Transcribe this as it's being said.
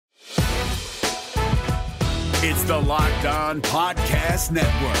It's the Locked On Podcast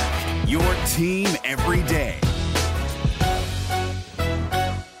Network, your team every day.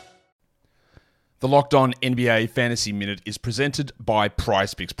 The Locked On NBA Fantasy Minute is presented by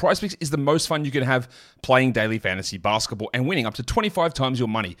PrizePicks. PrizePicks is the most fun you can have playing daily fantasy basketball and winning up to 25 times your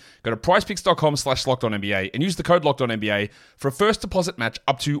money. Go to prizepicks.com/LockedOnNBA and use the code LockedOnNBA for a first deposit match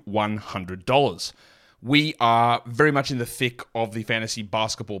up to $100. We are very much in the thick of the fantasy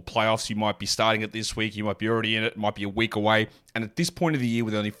basketball playoffs. You might be starting it this week. You might be already in it. It might be a week away. And at this point of the year,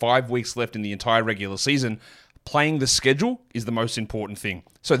 with only 5 weeks left in the entire regular season, playing the schedule is the most important thing.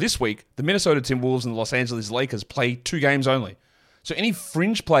 So this week, the Minnesota Timberwolves and the Los Angeles Lakers play 2 games only. So any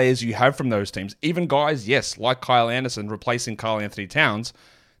fringe players you have from those teams, even guys, yes, like Kyle Anderson replacing Karl Anthony Towns,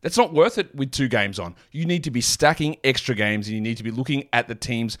 that's not worth it with 2 games on. You need to be stacking extra games, and you need to be looking at the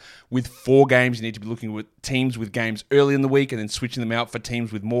teams with 4 games. You need to be looking at teams with games early in the week and then switching them out for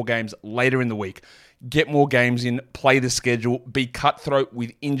teams with more games later in the week. Get more games in, play the schedule, be cutthroat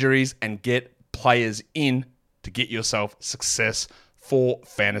with injuries, and get players in to get yourself success for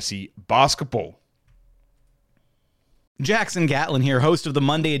fantasy basketball. Jackson Gatlin here, host of the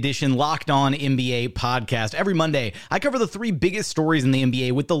Monday edition Locked On NBA podcast. Every Monday, I cover the 3 biggest stories in the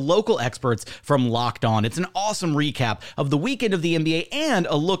NBA with the local experts from Locked On. It's an awesome recap of the weekend of the NBA and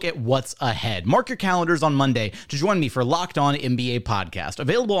a look at what's ahead. Mark your calendars on Monday to join me for Locked On NBA podcast,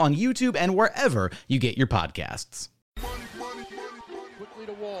 available on YouTube and wherever you get your podcasts. Quickly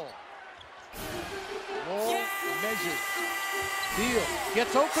to Wall. Wall measures. Beal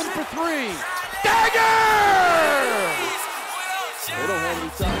gets open for 3. Dagger!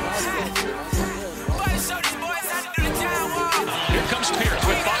 Here comes Pierce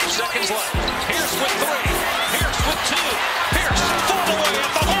with 5 seconds left. Pierce with 3. Pierce with 2. Pierce full away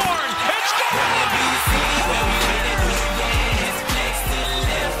at the horn. It's gone!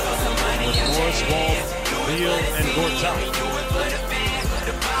 Morris, Wall, Beal, and Gortat.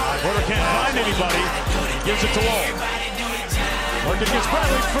 Porter can't find anybody. Gives it to Wall. Working against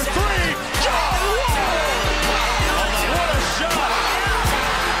Bradley for 3. John Wall! What a shot!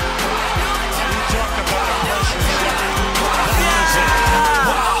 You talk about a pressure shot.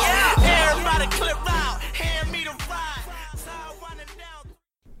 Everybody clip out. Hand me the ride.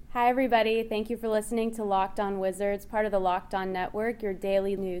 Hi, everybody. Thank you for listening to Locked On Wizards, part of the Locked On Network, your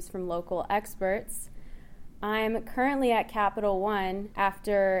daily news from local experts. I'm currently at Capital One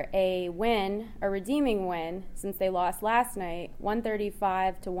after a redeeming win, since they lost last night,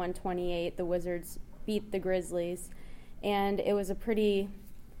 135 to 128. The Wizards beat the Grizzlies, and it was a pretty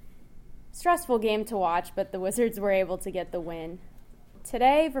stressful game to watch, but the Wizards were able to get the win.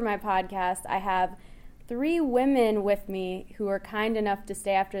 Today, for my podcast, I have 3 women with me who are kind enough to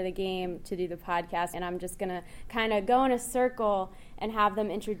stay after the game to do the podcast, and I'm just going to kind of go in a circle and have them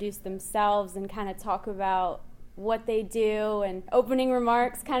introduce themselves and kind of talk about what they do and opening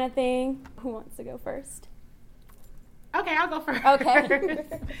remarks kind of thing. Who wants to go first? Okay, I'll go first. Okay.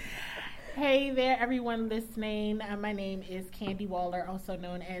 Hey there, everyone listening. My name is Candy Waller, also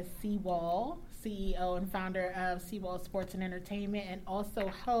known as C-Wall, CEO and founder of C-Wall Sports and Entertainment, and also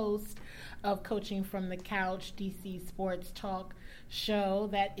host of Coaching from the Couch, DC Sports Talk show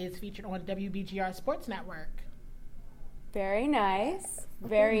that is featured on WBGR Sports Network. Very nice.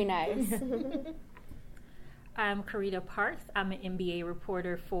 Very nice. I'm Karita Parks. I'm an NBA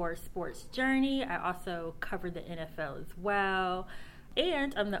reporter for Sports Journey. I also cover the NFL as well.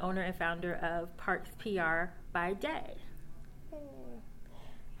 And I'm the owner and founder of Parks PR by Day.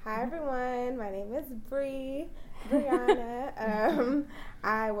 Hi, everyone. My name is Brianna.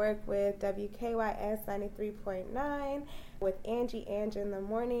 I work with WKYS 93.9 with Angie in the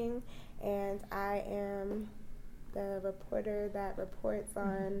morning, and I am the reporter that reports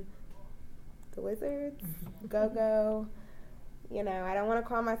on the Wizards, Go-Go. You know, I don't want to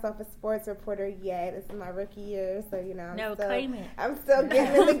call myself a sports reporter yet. This is my rookie year, so, you know, I'm still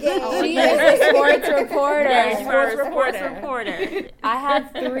getting in the game. She is a sports reporter. Yes, sports reporter. I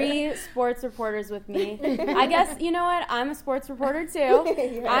have 3 sports reporters with me. I guess, you know what? I'm a sports reporter, too.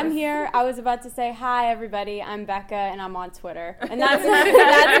 Yes. I'm here. I was about to say, hi, everybody. I'm Becca, and I'm on Twitter. And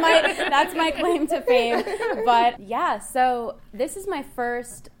that's my claim to fame. But, yeah, so this is my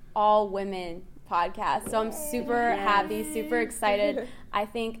first all-women podcast, so I'm super happy, super excited. I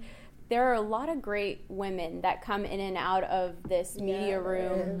think there are a lot of great women that come in and out of this media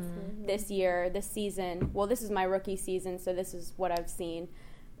room this year, this season. Well, this is my rookie season, so this is what I've seen.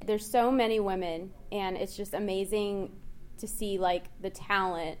 There's so many women, and it's just amazing to see, like, the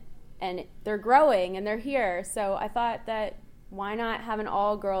talent, and they're growing, and they're here. So I thought that why not have an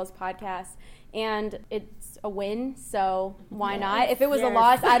all-girls podcast? And it's a win, so why not? If it was a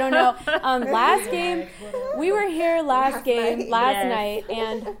loss, I don't know. Last game, we were here last night,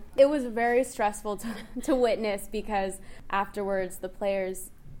 and it was very stressful to witness because afterwards the players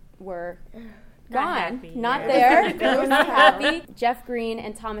were gone, not there. They were not happy. Jeff Green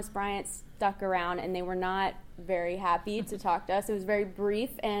and Thomas Bryant stuck around, and they were not very happy to talk to us. It was very brief,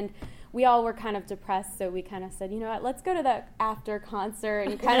 and we all were kind of depressed, so we kind of said, you know what, let's go to the after concert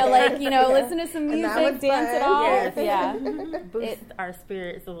and kind of listen to some music, dance it off. Yeah. Boost our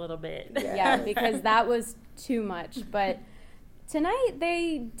spirits a little bit. Yeah, because that was too much. But tonight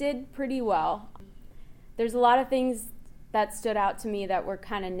they did pretty well. There's a lot of things that stood out to me that were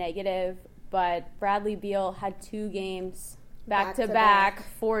kind of negative, but Bradley Beal had 2 games back-to-back,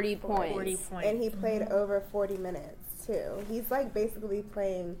 40 points. And he played over 40 minutes, too. He's, basically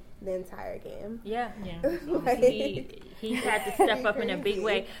playing the entire game. Yeah. He had to step up in a big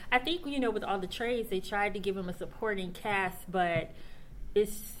way. I think, with all the trades, they tried to give him a supporting cast, but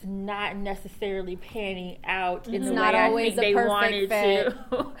it's not necessarily panning out in the way I think they wanted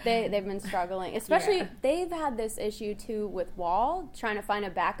to. They've been struggling. Especially, they've had this issue, too, with Wall, trying to find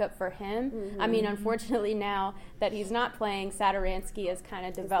a backup for him. I mean, unfortunately, now that he's not playing, Sadaransky has kind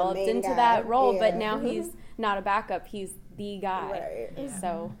of developed into that role, but now he's not a backup. He's the guy. Right.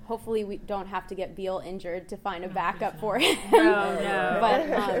 So hopefully we don't have to get Beal injured to find a backup for him. No.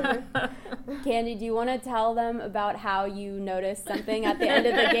 But Candy, do you want to tell them about how you noticed something at the end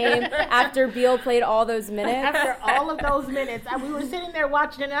of the game after Beal played all those minutes? After all of those minutes, we were sitting there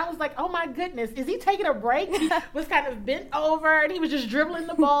watching it, and I was like, oh my goodness, is he taking a break? He was kind of bent over, and he was just dribbling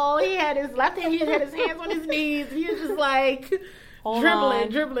the ball. He had his left hand, he had his hands on his knees. He was just like...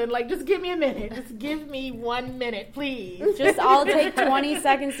 dribbling, just give me a minute. Just give me 1 minute, please. I'll take 20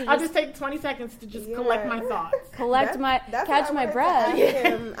 seconds to I'll just take 20 seconds to collect my thoughts. Catch my breath.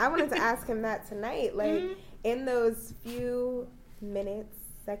 I wanted to ask him that tonight. In those few minutes,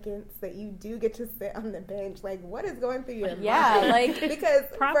 seconds that you do get to sit on the bench, what is going through your mind? Because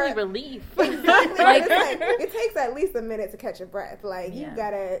probably relief. Exactly. It takes at least a minute to catch your breath. You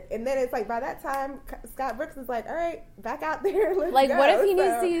gotta, and then it's by that time, Scott Brooks is all right, back out there. Let's go. What if he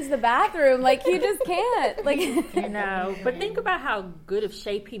needs to use the bathroom? He just can't. But think about how good of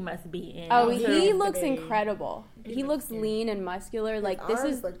shape he must be in. Oh, he looks incredible. He looks lean and muscular. This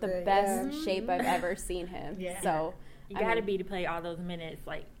is the best shape I've ever seen him. Yeah. So. You got to be to play all those minutes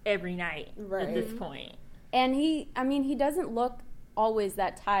every night at this point. And he doesn't look always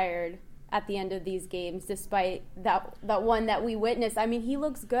that tired at the end of these games, despite that one that we witnessed. He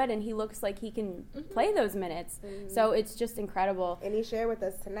looks good, and he looks like he can play those minutes. So it's just incredible. And he shared with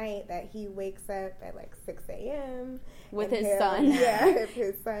us tonight that he wakes up at 6 a.m. with his son. And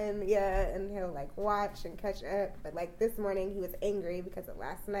he'll watch and catch up. But this morning he was angry because of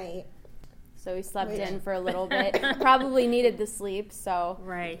last night. So he slept in for a little bit. Probably needed the sleep, so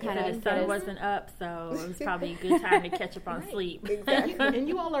his son wasn't up, so it was probably a good time to catch up on sleep. Exactly. And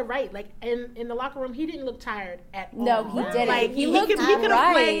you all are right. In the locker room, he didn't look tired at all. No, he didn't. He could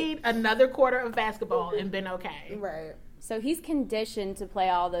have played another quarter of basketball and been okay. Right. So he's conditioned to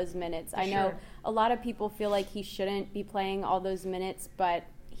play all those minutes. I know a lot of people feel like he shouldn't be playing all those minutes, but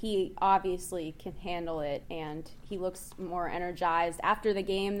he obviously can handle it, and he looks more energized after the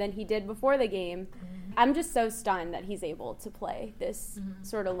game than he did before the game. I'm just so stunned that he's able to play this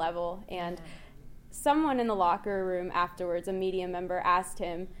sort of level. And someone in the locker room afterwards, a media member, asked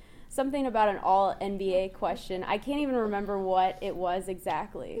him something about an all-NBA question. I can't even remember what it was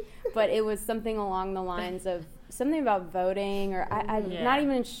exactly, but it was something along the lines of something about voting, or I'm not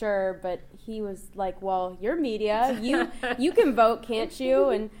even sure, but he was like, well, you're media. You can vote, can't you?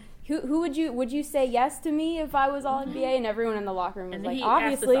 And who would you say yes to me if I was all NBA? And everyone in the locker room was like,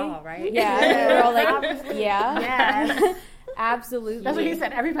 obviously. Asked us all, right? Yeah. They were all like, yeah. Absolutely. That's what he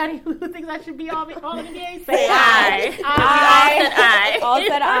said. Everybody who thinks I should be all NBA, say aye. I. All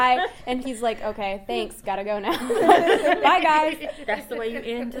said aye. And he's like, okay, thanks. Gotta go now. Bye, guys. That's the way you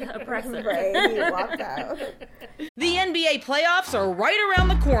end a presser. Right. He walked out. The NBA playoffs are right around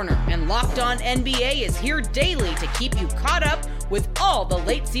the corner, and Locked On NBA is here daily to keep you caught up with all the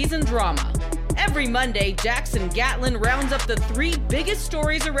late season drama. Every Monday, Jackson Gatlin rounds up the 3 biggest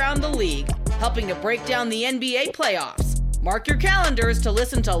stories around the league, helping to break down the NBA playoffs. Mark your calendars to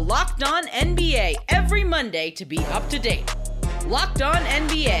listen to Locked On NBA every Monday to be up to date. Locked On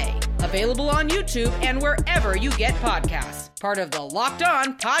NBA, available on YouTube and wherever you get podcasts. Part of the Locked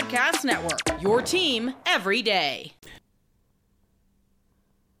On Podcast Network, your team every day.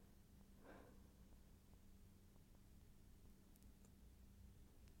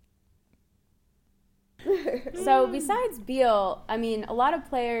 So besides Beal, I mean, a lot of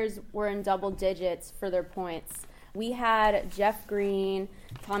players were in double digits for their points. We had Jeff Green,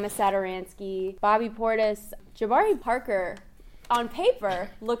 Thomas Satoransky, Bobby Portis, Jabari Parker. On paper,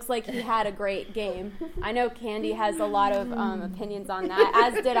 looks like he had a great game. I know Candy has a lot of opinions on that,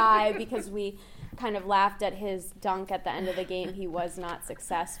 as did I, because we kind of laughed at his dunk at the end of the game. He was not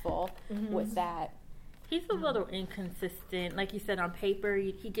successful with that. He's a little inconsistent. Like you said, on paper,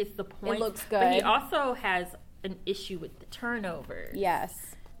 he gets the points. It looks good. But he also has an issue with the turnovers.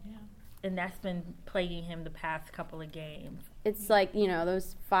 Yes. Yeah. And that's been plaguing him the past couple of games. It's like,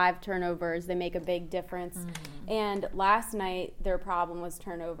 those 5 turnovers, they make a big difference. And last night, their problem was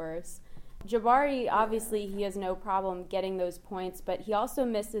turnovers. Jabari, obviously, he has no problem getting those points, but he also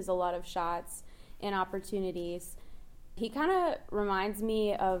misses a lot of shots and opportunities. He kind of reminds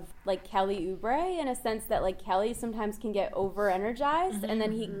me of, like, Kelly Oubre in a sense that, like, Kelly sometimes can get over-energized, and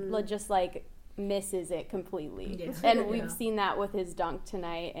then he just, like, misses it completely. Yeah. And we've seen that with his dunk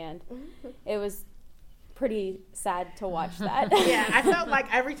tonight, and it was pretty sad to watch that. Yeah, I felt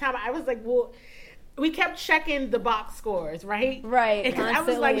like every time I was like, well, we kept checking the box scores, right? Right. Because I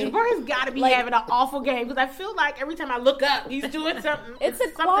was like, Jabari's got to be having an awful game, because I feel like every time I look up, he's doing something. It's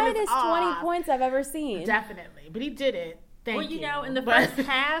the quietest 20 points I've ever seen. Definitely. But he did it. Thank you. In the first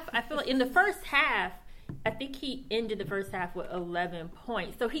half, I feel like in the first half, I think he ended the first half with 11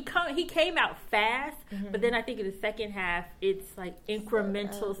 points. So he came out fast, but then I think in the second half, it's like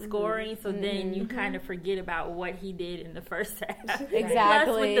incremental scoring. So then you kind of forget about what he did in the first half. Exactly.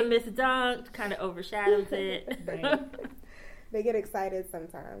 Plus with the missed dunk, kind of overshadows it. Right. They get excited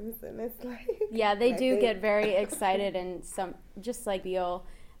sometimes, and it's like... Yeah, they do get very excited, and just like Beal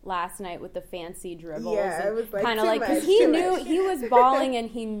last night with the fancy dribbles. Yeah, it was like kind of like, because he knew he was balling and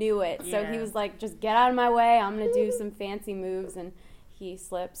he knew it. So he was like, just get out of my way. I'm going to do some fancy moves. And he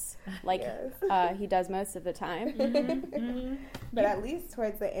slips like he does most of the time. But at least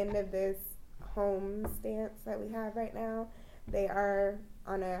towards the end of this home stance that we have right now, they are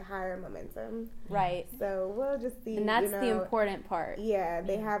on a higher momentum. Right. So we'll just see. And that's the important part. Yeah,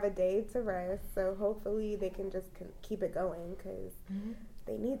 they have a day to rest. So hopefully they can just keep it going, because...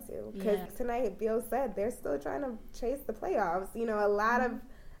 They need to, because tonight Beal said they're still trying to chase the playoffs. A lot of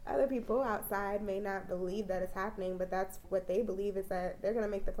other people outside may not believe that it's happening, but that's what they believe, is that they're going to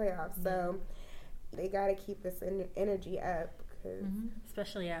make the playoffs. So they got to keep this energy up.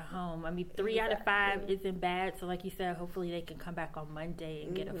 Especially at home. I mean, 3 out of 5 isn't bad. So like you said, hopefully they can come back on Monday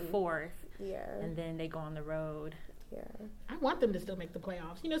and get a 4th. Yeah. And then they go on the road. Yeah, I want them to still make the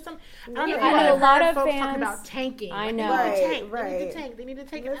playoffs. I know a lot of folks fans talking about tanking. I know, They need to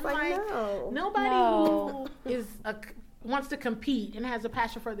tank. And I'm like, nobody who is wants to compete and has a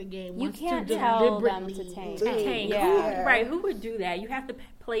passion for the game. You can't tell them to tank. Yeah. Right? Who would do that? You have to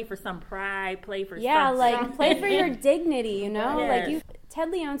play for some pride, play for like play for your dignity. Like Ted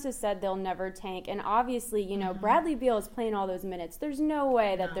Leonsis said they'll never tank, and obviously, Bradley Beal is playing all those minutes. There's no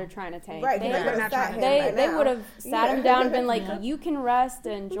way that they're trying to tank. Right, they would have sat him down and been like, you can rest,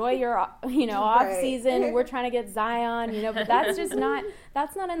 enjoy your, off season. We're trying to get Zion, but that's just not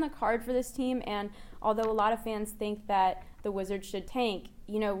in the card for this team. And although a lot of fans think that the Wizards should tank,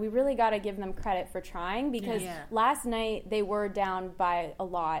 we really got to give them credit for trying, because last night they were down by a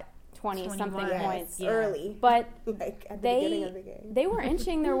lot. 20-something points early, but like at the beginning of the game. They were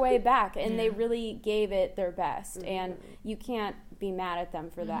inching their way back, and they really gave it their best, and you can't be mad at them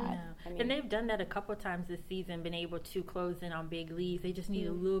for that. I mean, and they've done that a couple times this season, been able to close in on big leads. They just need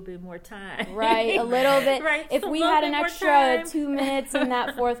a little bit more time. Right, a little bit. Right, if we had an extra 2 minutes in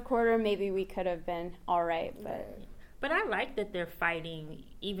that fourth quarter, maybe we could have been all right, But I like that they're fighting,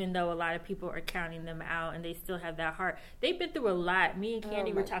 even though a lot of people are counting them out, and they still have that heart. They've been through a lot. Me and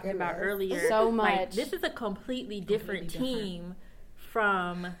Candy were talking about earlier. So much. Like, this is a completely different team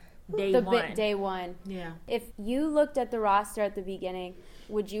from day one. Yeah. If you looked at the roster at the beginning,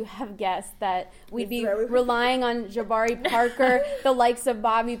 would you have guessed that we'd be relying on Jabari Parker, the likes of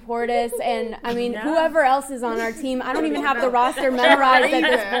Bobby Portis, and whoever else is on our team? I don't even have the roster memorized at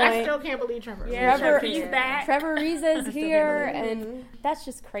this point. I still can't believe Trevor. He's back. Trevor Ariza is here, and that's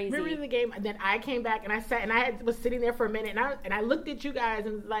just crazy. Remember the game? Then I came back and I sat and I was sitting there for a minute, and I looked at you guys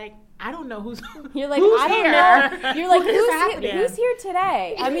and was like, I don't know who's. You're like, who's I don't here? know. You're like, who's here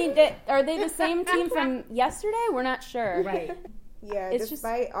today? I mean, are they the same team from yesterday? We're not sure. Right. Yeah, it's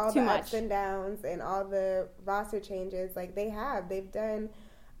despite just all the ups and downs and all the roster changes, like they've done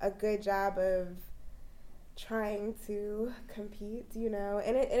a good job of trying to compete,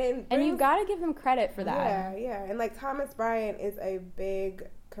 and you got to give them credit for that. Yeah, and like Thomas Bryant is a big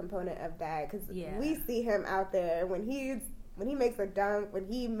component of that, because we see him out there when he's when he makes a dunk, when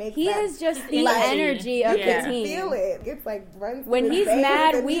he makes he is just the energy of the team. Feel it. It's like runs when through he's his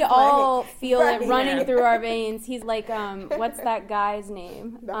mad, veins, we all feel it running Yeah. through our veins. He's like, what's that guy's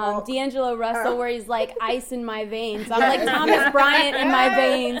name? D'Angelo Russell, where he's like, ice in my veins. I'm like Thomas Bryant in my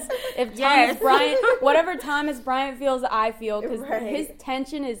veins. If Thomas Bryant, whatever Thomas Bryant feels, I feel, because his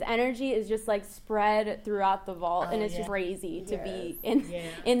tension, his energy is just like spread throughout the vault, and it's just crazy to be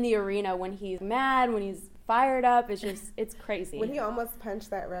in the arena when he's mad, when he's fired up. It's crazy. When he almost punched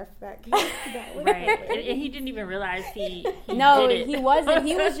that ref that game. Right. And he didn't even realize he no, did it. he wasn't.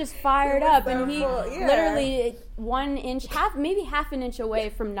 He was just fired up, so and he literally 1 inch, maybe half an inch away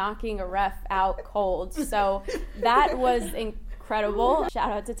from knocking a ref out cold. So that was incredible.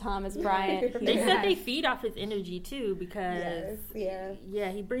 Shout out to Thomas Bryant. They said they feed off his energy too, because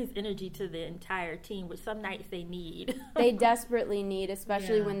he brings energy to the entire team, which some nights they need. They desperately need,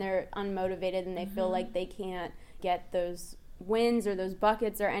 especially when they're unmotivated and they feel like they can't get those wins or those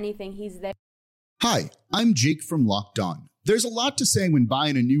buckets or anything. He's there. Hi, I'm Jake from Locked On. There's a lot to say when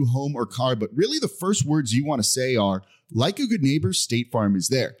buying a new home or car, but really the first words you want to say are, like a good neighbor, State Farm is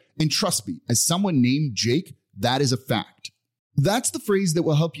there. And trust me, as someone named Jake, that is a fact. That's the phrase that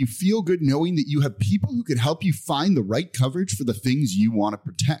will help you feel good knowing that you have people who could help you find the right coverage for the things you want to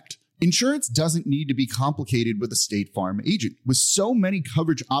protect. Insurance doesn't need to be complicated with a State Farm agent. With so many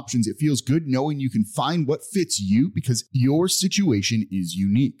coverage options, it feels good knowing you can find what fits you because your situation is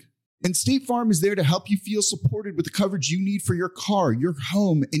unique. And State Farm is there to help you feel supported with the coverage you need for your car, your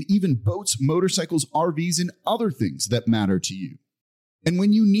home, and even boats, motorcycles, RVs, and other things that matter to you. And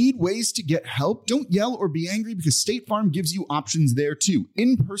when you need ways to get help, don't yell or be angry because State Farm gives you options there too,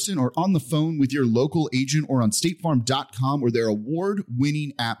 in person or on the phone with your local agent or on statefarm.com or their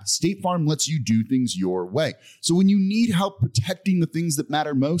award-winning app. State Farm lets you do things your way. So when you need help protecting the things that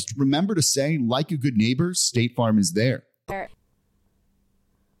matter most, remember to say, like a good neighbor, State Farm is there.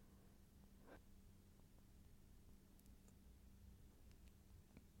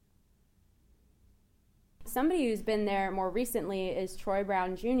 Somebody who's been there more recently is Troy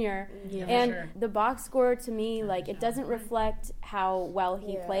Brown Jr. And the box score, to me, like, it doesn't reflect how well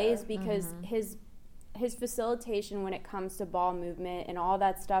he plays, because his facilitation when it comes to ball movement and all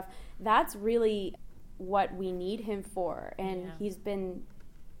that stuff, that's really what we need him for. And he's been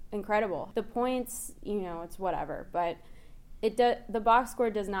incredible. The points, it's whatever, but the box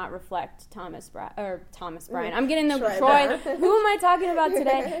score does not reflect Thomas Bryant. I'm getting the Troy. Who am I talking about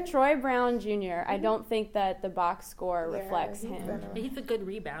today? Troy Brown Jr. I don't think that the box score reflects him. He's a good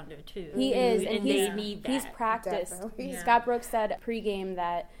rebounder too. He is, and they need that. He's practiced. Scott Brooks said pregame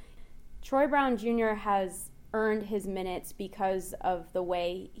that Troy Brown Jr. has earned his minutes because of the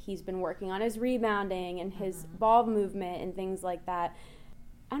way he's been working on his rebounding and his ball movement and things like that.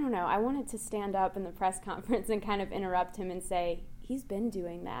 I don't know. I wanted to stand up in the press conference and kind of interrupt him and say, he's been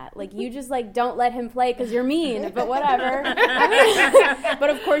doing that. Like, you just, don't let him play because you're mean, but whatever. But,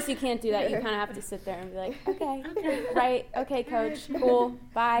 of course, you can't do that. You kind of have to sit there and be like, okay, right, okay, coach, cool,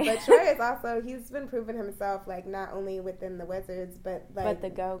 bye. But Troy is also, he's been proving himself, not only within the Wizards, but the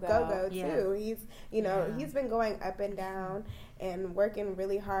Go-Go. Go-Go, too. He's, he's been going up and down and working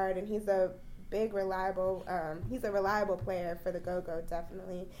really hard, and he's a reliable player for the Go-Go,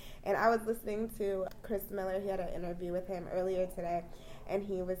 definitely. And I was listening to Chris Miller. He had an interview with him earlier today, and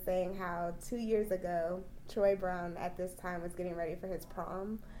he was saying how 2 years ago, Troy Brown at this time was getting ready for his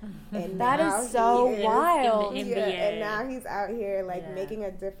prom. And that is so wild. In the NBA. And now he's out here making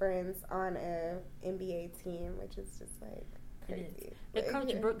a difference on a NBA team, which is just crazy.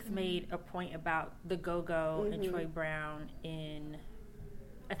 Coach Brooks made a point about the Go-Go and Troy Brown in,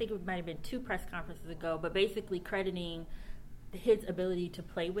 I think it might have been 2 press conferences ago, but basically crediting his ability to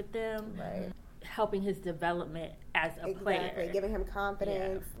play with them, helping his development as a player. Giving him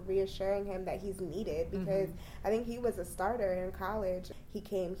confidence, reassuring him that he's needed, because I think he was a starter in college. He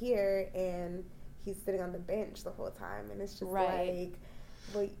came here and he's sitting on the bench the whole time, and it's just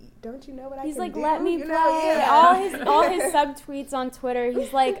well, don't you know what he's I can do? He's like, let me play. All his subtweets on Twitter,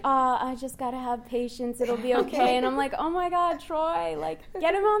 he's like, I just got to have patience. It'll be okay. And I'm like, oh, my God, Troy,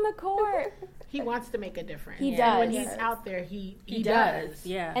 get him on the court. He wants to make a difference. He does. And when he's out there, he does.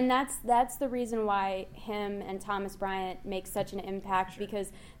 Yeah. And that's the reason why him and Thomas Bryant make such an impact,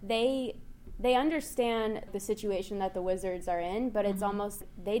 because they understand the situation that the Wizards are in, but it's almost,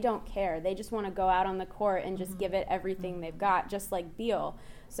 they don't care. They just want to go out on the court and just give it everything they've got, just like Beal.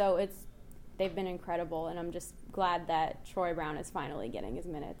 So they've been incredible, and I'm just glad that Troy Brown is finally getting his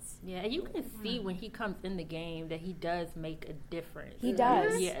minutes. Yeah, and you can see when he comes in the game that he does make a difference. He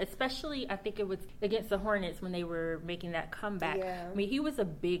does. Yeah, especially I think it was against the Hornets when they were making that comeback. Yeah. I mean, he was a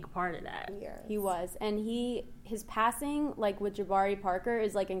big part of that. Yes. He was. And his passing, like with Jabari Parker,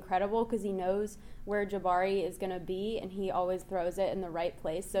 is like incredible because he knows where Jabari is going to be, and he always throws it in the right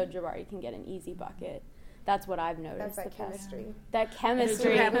place so Jabari can get an easy bucket. That's what I've noticed. That's that chemistry. That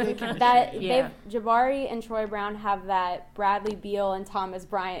chemistry. Jabari and Troy Brown have that Bradley Beal and Thomas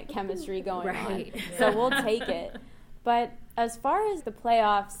Bryant chemistry going on. So we'll take it. But as far as the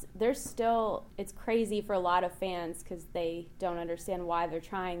playoffs, it's crazy for a lot of fans because they don't understand why they're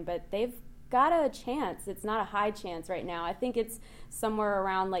trying, but they've got a chance. It's not a high chance right now. I think it's somewhere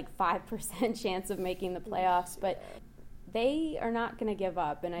around like 5% chance of making the playoffs, but they are not going to give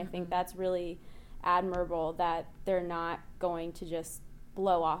up, and I think that's really admirable that they're not going to just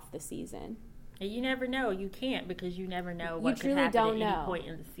blow off the season. And you never know. You can't, because you never know what could truly happen don't at any know. point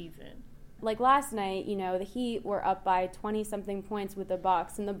in the season. Like last night, the Heat were up by 20-something points with the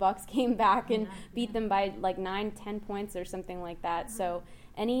Bucks, and the Bucks came back and beat them by like 9-10 points or something like that. So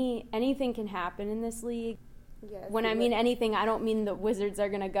anything can happen in this league. Yes, when I mean anything, I don't mean the Wizards are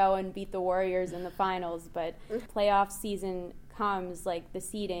going to go and beat the Warriors in the finals, but playoff season comes, like the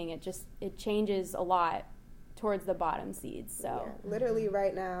seeding, it changes a lot towards the bottom seeds. So literally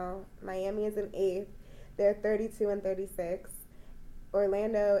right now, Miami is in 8th. They're 32-36.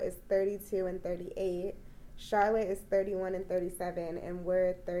 Orlando is 32-38. Charlotte is 31-37, and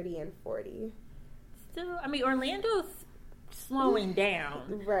we're 30-40. Still, I mean, Orlando's slowing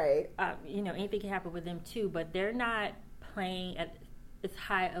down. Right. Anything can happen with them too, but they're not playing at as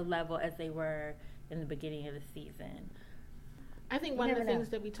high a level as they were in the beginning of the season. I think one of the things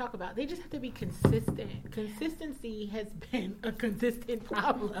that we talk about, they just have to be consistent. Consistency has been a consistent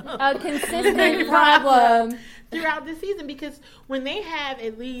problem. A consistent problem throughout the season, because when they have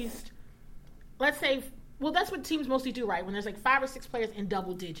at least, let's say, well, that's what teams mostly do, right? When there's like 5 or 6 players in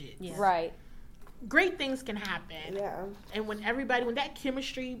double digits. Yeah. Right. Great things can happen. Yeah. And when that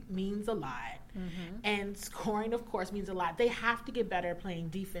chemistry means a lot. Mm-hmm. And scoring, of course, means a lot. They have to get better at playing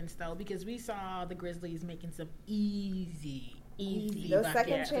defense, though, because we saw the Grizzlies making some easy those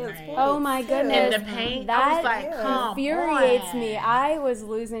second chance points. Oh my goodness. And the paint, that I was like, come infuriates on. me. I was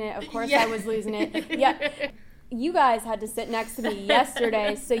losing it. Of course I was losing it. Yeah. You guys had to sit next to me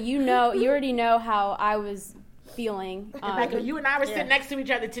yesterday, so you already know how I was feeling. You and I were sitting next to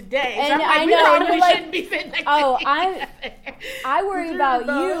each other today. And so I'm like, I we know, probably shouldn't be sitting next to each other. I worry about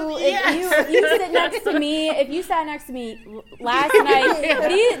you. If you sit next to me, if you sat next to me last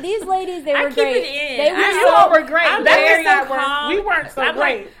night, these ladies, they were great. They were great. We weren't so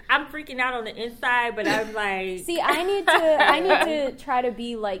great. I'm freaking out on the inside, but I'm like, see, I need to try to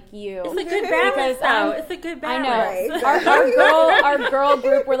be like you. It's a good balance, though. It's a good balance. I know. Our girl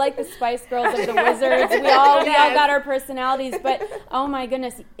group, we're like the Spice Girls of the Wizards. We all got our personalities, but oh my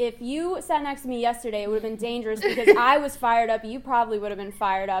goodness, if you sat next to me yesterday, it would have been dangerous because I was fired up. You probably would have been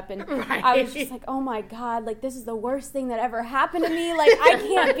fired up, and I was just like, oh my God, like this is the worst thing that ever happened to me. Like I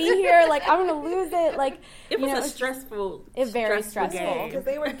can't be here. Like I'm gonna lose it. Like it was a stressful. It's very stressful because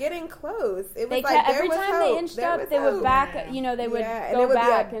they were getting close. It was every time they inched up, they would back. They would go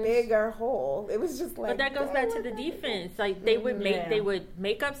back, be a bigger hole. It was just like. But that goes back to the defense. Like they would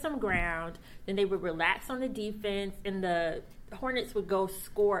make up some ground, then they would relax on the defense, and the Hornets would go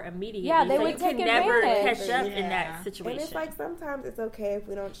score immediately. Yeah, they would take never advantage. catch up in that situation. And it's like sometimes it's okay if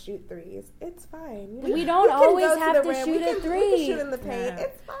we don't shoot threes. It's fine. We don't always have to shoot a three. We can shoot in the paint. Yeah.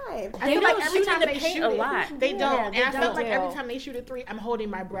 It's fine. I feel like every time they shoot a lot. They don't. And I feel like every time they shoot a three, I'm holding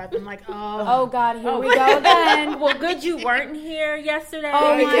my breath. I'm like, oh God, here we go again. Well, good you weren't here yesterday.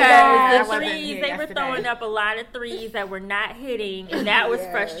 Oh my God. The threes, they were throwing up a lot of threes that were not hitting, and that was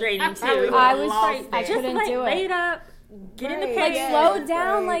frustrating too. I couldn't do it. Laid up. Get in the paint. Slow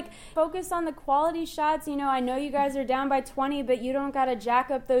down. Focus on the quality shots. I know you guys are down by 20, but you don't got to jack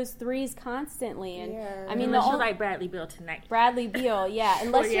up those threes constantly. And I mean, unless you're like Bradley Beal tonight. Bradley Beal, yeah.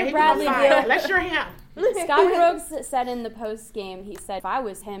 Unless you're Bradley Beal. Unless you're him. Scott Brooks said in the post game, he said, if I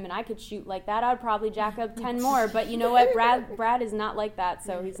was him and I could shoot like that, I'd probably jack up 10 more. But you know what? Brad is not like that,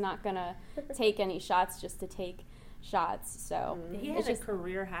 so he's not gonna take any shots just to take shots. So he had a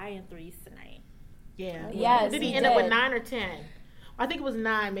career high in threes tonight. Yeah. Yes. Did he end up with 9 or 10? I think it was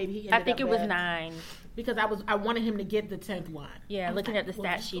 9. Maybe I think it was 9 because I wanted him to get the 10th one. Yeah, looking at the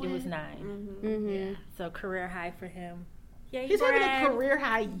stat sheet, it was 9. Mm-hmm. Yeah. So career high for him. Yay, He's Brad. having a career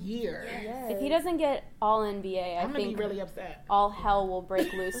high year. If he doesn't get all NBA, I I'm think be really upset. All hell will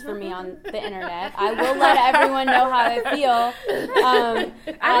break loose for me on the internet. I will let everyone know how I feel.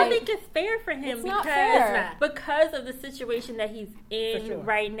 I don't think it's fair for him it's not fair. because of the situation that he's in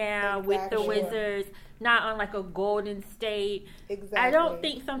right now with the Wizards, not on like a Golden State. Exactly. I don't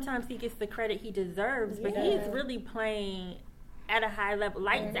think sometimes he gets the credit he deserves, but he's really playing at a high level,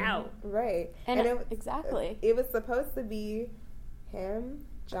 lights out. Right. And exactly. It was supposed to be him,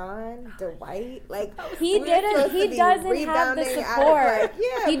 John, Dwight. Like he didn't. He doesn't have the support.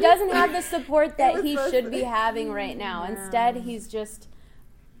 He doesn't have the support that he should be having right now. Instead, he's just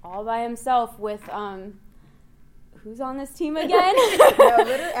all by himself with who's on this team again?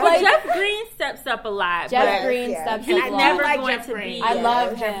 Jeff Green steps up a lot. Jeff Green steps up a lot. He's never going to be. I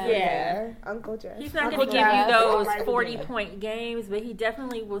love him. Yeah. Uncle Jeff. He's not going to give you those 40-point games, but he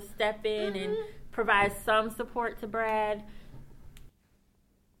definitely will step in and provide some support to Brad.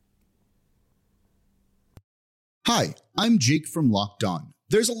 Hi, I'm Jake from Locked On.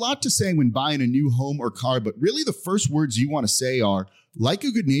 There's a lot to say when buying a new home or car, but really the first words you want to say are, like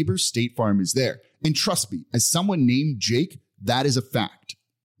a good neighbor, State Farm is there. And trust me, as someone named Jake, that is a fact.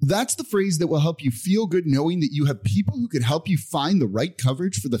 That's the phrase that will help you feel good knowing that you have people who can help you find the right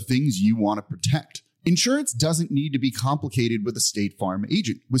coverage for the things you want to protect. Insurance doesn't need to be complicated with a State Farm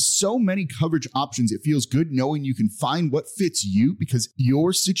agent. With so many coverage options, it feels good knowing you can find what fits you because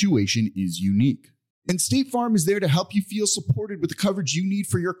your situation is unique. And State Farm is there to help you feel supported with the coverage you need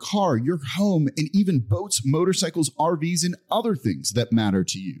for your car, your home, and even boats, motorcycles, RVs, and other things that matter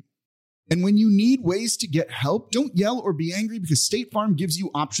to you. And when you need ways to get help, don't yell or be angry because State Farm gives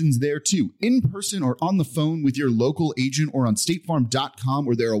you options there too, in person or on the phone with your local agent or on statefarm.com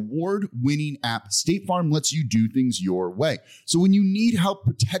or their award-winning app. State Farm lets you do things your way. So when you need help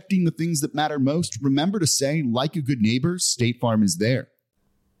protecting the things that matter most, remember to say, like a good neighbor, State Farm is there.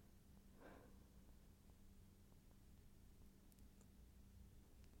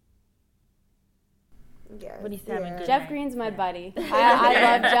 When he's having good Jeff night. Green's my buddy.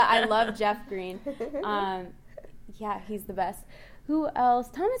 I love Jeff Green. He's the best. Who else?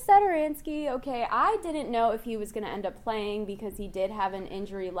 Thomas Satoransky. Okay, I didn't know if he was going to end up playing because he did have an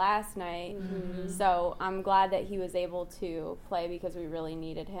injury last night. Mm-hmm. So I'm glad that he was able to play because we really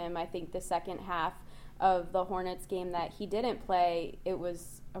needed him. I think the second half of the Hornets game that he didn't play, it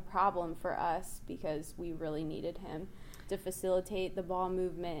was a problem for us because we really needed him to facilitate the ball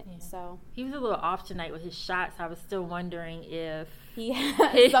movement. Yeah. So he was a little off tonight with his shots. I was still wondering if his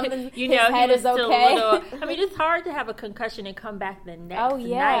head is okay. I mean, it's hard to have a concussion and come back the next night.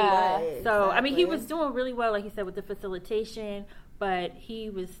 Right, so exactly. I mean, he was doing really well, like you said, with the facilitation. But he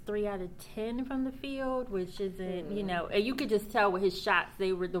was 3 out of 10 from the field, which isn't, and you could just tell with his shots,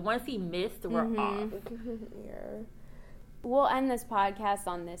 they were the ones he missed were off. Yeah. We'll end this podcast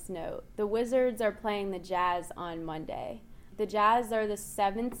on this note. The Wizards are playing the Jazz on Monday. The Jazz are the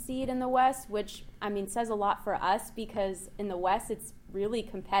 7th seed in the West, which, I mean, says a lot for us because in the West it's really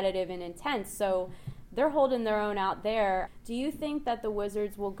competitive and intense. So they're holding their own out there. Do you think that the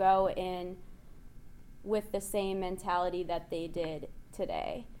Wizards will go in with the same mentality that they did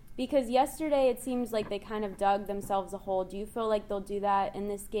today? Because yesterday it seems like they kind of dug themselves a hole. Do you feel like they'll do that in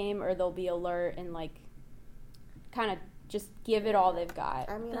this game, or they'll be alert and kind of just give it all they've got?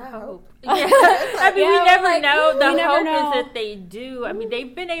 I mean, I hope. Yeah. I mean, we never know. The hope know. is that they do. I mean,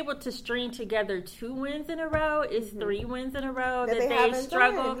 they've been able to string together 2 wins in a row. It's 3 wins in a row that they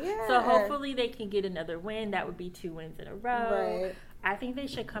struggled. Yeah. So hopefully they can get another win. That would be 2 wins in a row. Right. I think they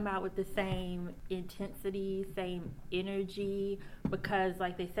should come out with the same intensity, same energy, because,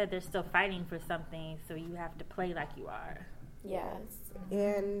 like they said, they're still fighting for something, so you have to play like you are. Yes.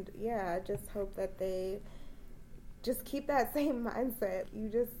 And, I just hope that they just keep that same mindset.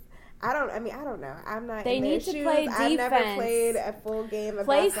 I don't know. I'm not They in their need to shoes. play defense. I've never played a full game of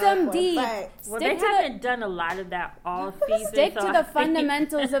Play some deep. Well, they haven't done a lot of that all season. Stick to the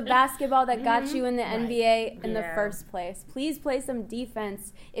fundamentals of basketball that got you in the NBA in the first place. Please play some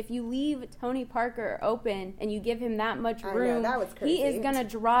defense. If you leave Tony Parker open and you give him that much room, that was crazy. He is going to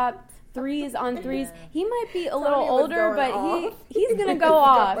drop threes on threes. He might be a little older, but he's going to go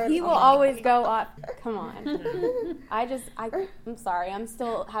off. He will always go off. Come on. I'm sorry. I'm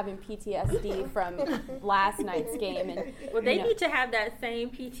still having PTSD from last night's game. And well, they need to have that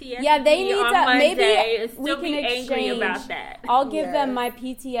same PTSD. Yeah, they need on to. Monday Maybe and still we can be exchange. angry about that. I'll give them my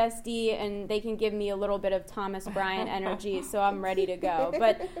PTSD, and they can give me a little bit of Thomas Bryant energy, so I'm ready to go.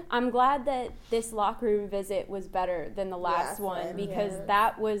 But I'm glad that this locker room visit was better than the last one because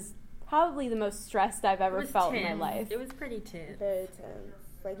that was probably the most stressed I've ever felt in my life. It was pretty tense. Very tense.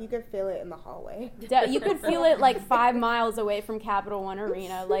 Like, you could feel it in the hallway. You could feel it like 5 miles away from Capital One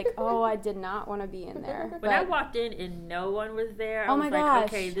Arena. Like, oh, I did not want to be in there. When I walked in and no one was there, I was like,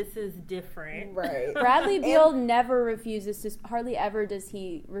 okay, this is different. Right. Bradley Beal never refuses to, hardly ever does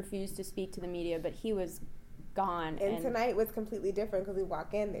he refuse to speak to the media, but he was gone. And tonight was completely different because we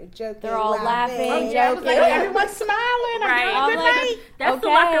walk in, they're joking, they're all laughing, joking. Like, everyone's smiling. Right. That's the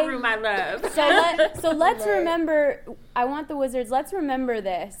locker room I love. So let's remember, I want the Wizards, let's remember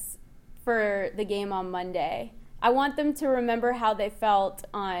this for the game on Monday. I want them to remember how they felt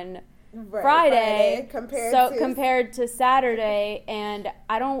on Friday compared to Saturday, and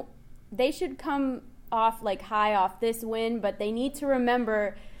they should come off like high off this win, but they need to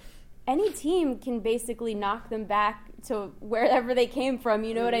remember any team can basically knock them back to wherever they came from.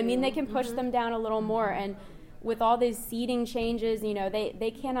 You know what I mean? They can push them down a little more, and with all these seeding changes, you know,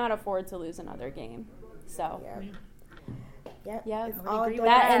 they cannot afford to lose another game. So yeah,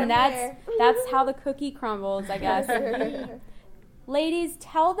 that's how the cookie crumbles, I guess. Ladies,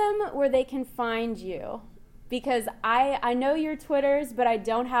 tell them where they can find you, because I know your Twitters, but I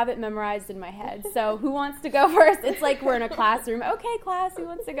don't have it memorized in my head. So who wants to go first? It's like we're in a classroom. Okay, class, who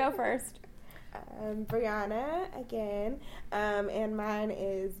wants to go first? Brianna again, and mine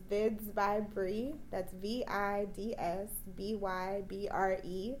is Vids by Bree. That's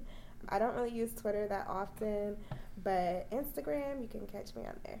VIDSBYBRE. I don't really use Twitter that often, but Instagram, you can catch me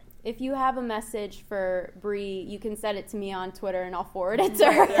on there. If you have a message for Bree, you can send it to me on Twitter, and I'll forward it to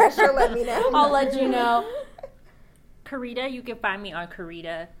her. Yeah, she'll let me know. I'll let you know. Karita, you can find me on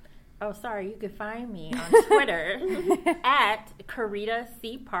Karita. Oh, sorry, you can find me on Twitter at Karita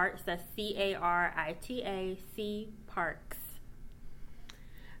C Parks. That's CARITA C Parks.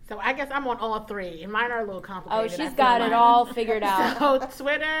 So I guess I'm on all three, and mine are a little complicated. Oh, she's got it all figured out. So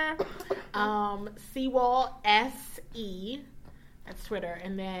Twitter, Seawall SE. That's Twitter.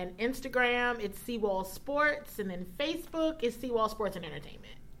 And then Instagram, it's Seawall Sports. And then Facebook is Seawall Sports and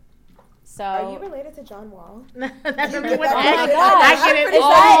Entertainment. So are you related to John Wall? That's oh my God. I get it is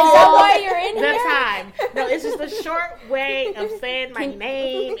all that why you're in the here? time. No, it's just a short way of saying my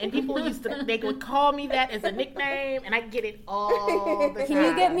name, and people they would call me that as a nickname, and I get it all the time. Can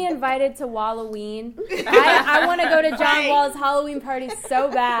you get me invited to Halloween? I want to go to John Wall's Halloween party so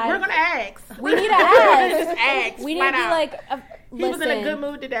bad. We're gonna ask. We need to ask. Just ask. We need to be like. He was in a good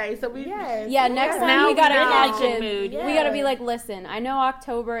mood today, so we. Next time we gotta catch him. Yes. We gotta be like, listen, I know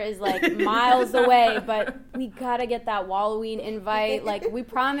October is like miles away, but we gotta get that Halloween invite. Like, we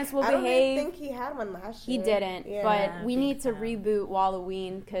promise we'll behave. I don't think he had one last year. He didn't, but we need to reboot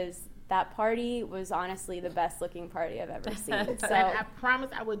Halloween because that party was honestly the best looking party I've ever seen. So and I promise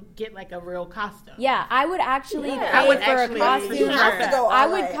I would get like a real costume. Yeah, I would actually pay for a costume. I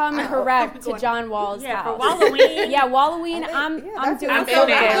would come correct to John Wall's house. For Halloween. Yeah, Halloween. I'm doing I'm so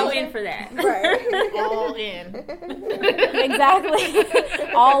good. I'll go in for that. Right. All in. Exactly.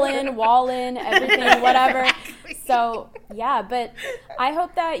 All in, wall in, everything, whatever. So, yeah, but I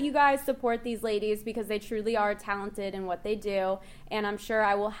hope that you guys support these ladies because they truly are talented in what they do, and I'm sure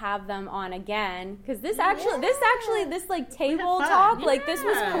I will have them on again because this like table talk, like this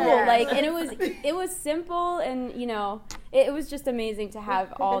was cool, like, and it was simple, and you know, it was just amazing to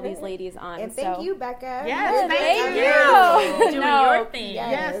have all these ladies on. And thank you, Becca. Yes, thank you. Doing your thing.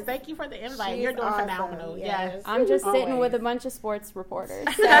 Yes, thank you for the invite. You're doing awesome. Phenomenal. Yes, I'm just sitting with a bunch of sports reporters,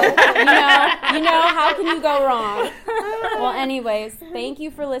 so you know, how can you go wrong? Well, anyways, thank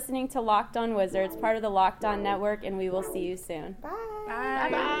you for listening to Locked On Wizards, part of the Locked On Network, and we will see you soon. Bye. Bye.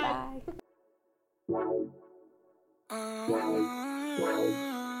 Bye.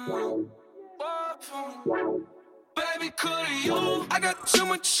 Baby, could you? I got too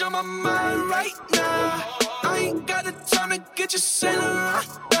much on my mind right now. I ain't got the time to get you sailing right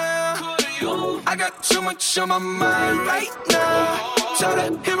now. Could you? I got too much on my mind right now. Tell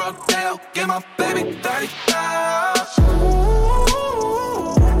the hero Dale, get my baby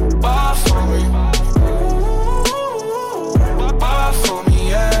 30,000. Bar for me. Bar for me,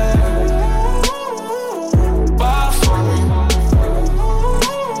 yeah. Bar for me.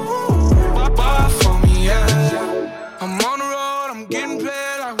 Bar for me, yeah. I'm on the road, I'm getting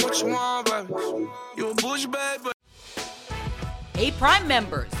paid like what you want, baby. You a bush, baby. Hey, Prime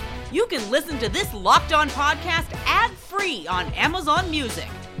members, you can listen to this Locked On podcast ad-free on Amazon Music.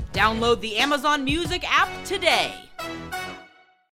 Download the Amazon Music app today.